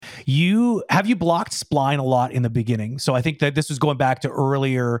You blocked spline a lot in the beginning. So I think that this was going back to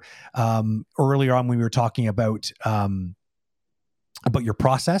earlier on when we were talking about your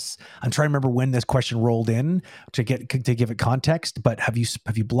process. I'm trying to remember when this question rolled in to give it context, but have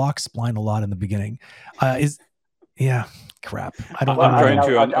you blocked spline a lot in the beginning? Crap. I don't know. I'm trying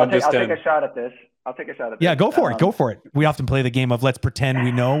to understand. I'll take a shot at this. Yeah, go for it. Go for it. We often play the game of let's pretend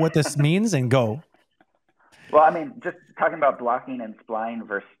we know what this means and go. Well, I mean, just talking about blocking and spline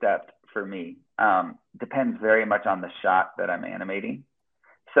versus stepped for me depends very much on the shot that I'm animating.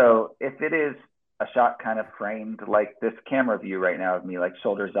 So if it is a shot kind of framed like this camera view right now of me, like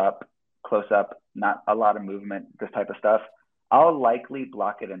shoulders up, close up, not a lot of movement, this type of stuff, I'll likely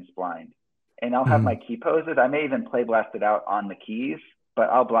block it in spline. And I'll have my key poses. I may even play blast it out on the keys, but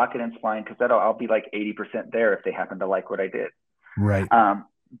I'll block it in spline because I'll be like 80% there if they happen to like what I did. Right.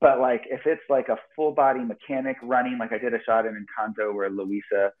 But like if it's like a full body mechanic running, like I did a shot in Encanto where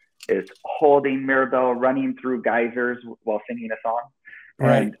Luisa is holding Mirabelle running through geysers while singing a song.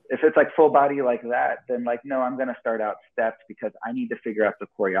 Right. And if it's like full body like that, then like, no, I'm going to start out stepped because I need to figure out the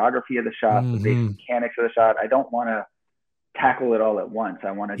choreography of the shot, the basic mechanics of the shot. I don't want to tackle it all at once.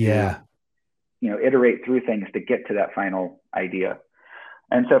 I want to iterate through things to get to that final idea.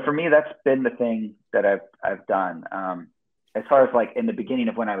 And so for me, that's been the thing that I've done. As far as like in the beginning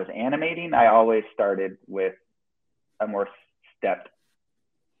of when I was animating, I always started with a more stepped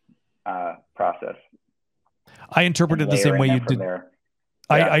process. I interpreted the same way you did.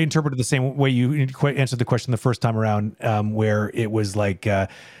 I interpreted the same way you answered the question the first time around, where it was like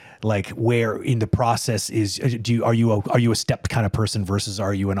where in the process are you a stepped kind of person versus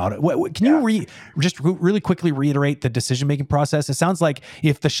are you an auto? Can you just really quickly reiterate the decision making process? It sounds like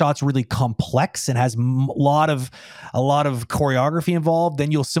if the shot's really complex and has a lot of choreography involved,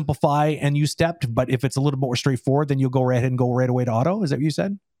 then you'll simplify and use stepped. But if it's a little more straightforward, then you'll go right ahead and go right away to auto. Is that what you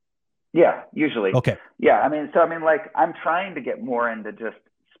said? Yeah, usually. Okay. Yeah, I mean, like I'm trying to get more into just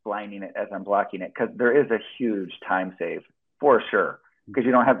splining it as I'm blocking it because there is a huge time save for sure. Because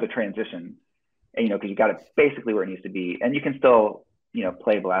you don't have the transition, because you got it basically where it needs to be. And you can still,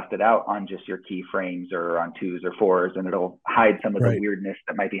 play blast it out on just your keyframes or on 2s or 4s, and it'll hide some of the weirdness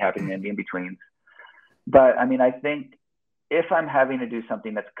that might be happening in betweens. But I mean, I think if I'm having to do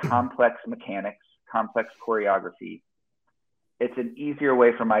something that's complex mechanics, complex choreography, it's an easier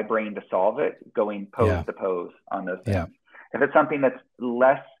way for my brain to solve it going pose to pose on those things. Yeah. If it's something that's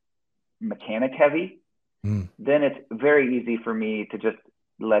less mechanic heavy, then it's very easy for me to just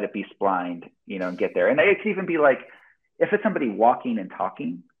let it be splined, and get there. And it could even be like, if it's somebody walking and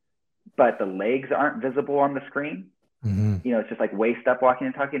talking, but the legs aren't visible on the screen, it's just like waist up walking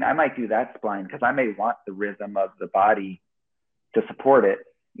and talking, I might do that spline because I may want the rhythm of the body to support it,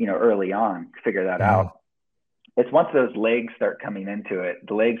 early on to figure that out. It's once those legs start coming into it,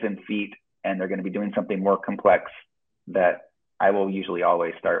 the legs and feet, and they're going to be doing something more complex that I will usually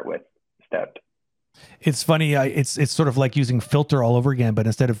always start with stepped. It's funny. It's sort of like using filter all over again, but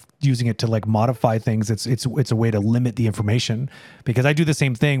instead of using it to like modify things, it's a way to limit the information. Because I do the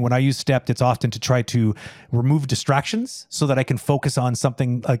same thing when I use stepped. It's often to try to remove distractions so that I can focus on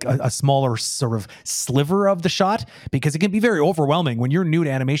something like a smaller sort of sliver of the shot. Because it can be very overwhelming when you're new to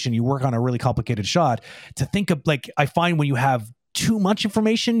animation. You work on a really complicated shot to think of like I find when you have too much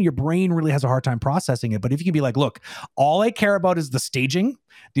information, your brain really has a hard time processing it. But if you can be like, look, all I care about is the staging,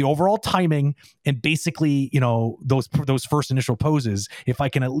 the overall timing, and basically, those first initial poses. If I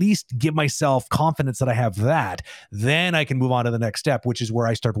can at least give myself confidence that I have that, then I can move on to the next step, which is where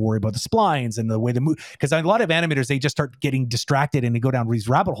I start to worry about the splines and the way they move. Because a lot of animators, they just start getting distracted and they go down these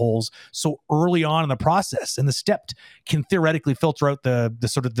rabbit holes so early on in the process. And the stepped can theoretically filter out the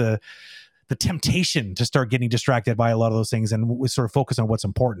sort of the temptation to start getting distracted by a lot of those things and we sort of focus on what's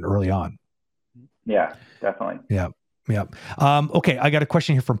important early on. Yeah, definitely. Yeah. Okay. I got a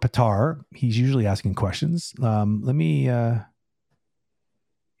question here from Patar. He's usually asking questions. I'm not gonna be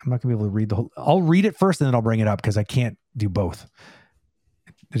able to read the whole, I'll read it first and then I'll bring it up because I can't do both.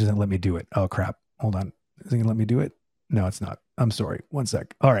 It doesn't let me do it. Oh crap. Hold on. Is it gonna let me do it? No, it's not. I'm sorry. One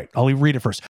sec. All right. I'll read it first.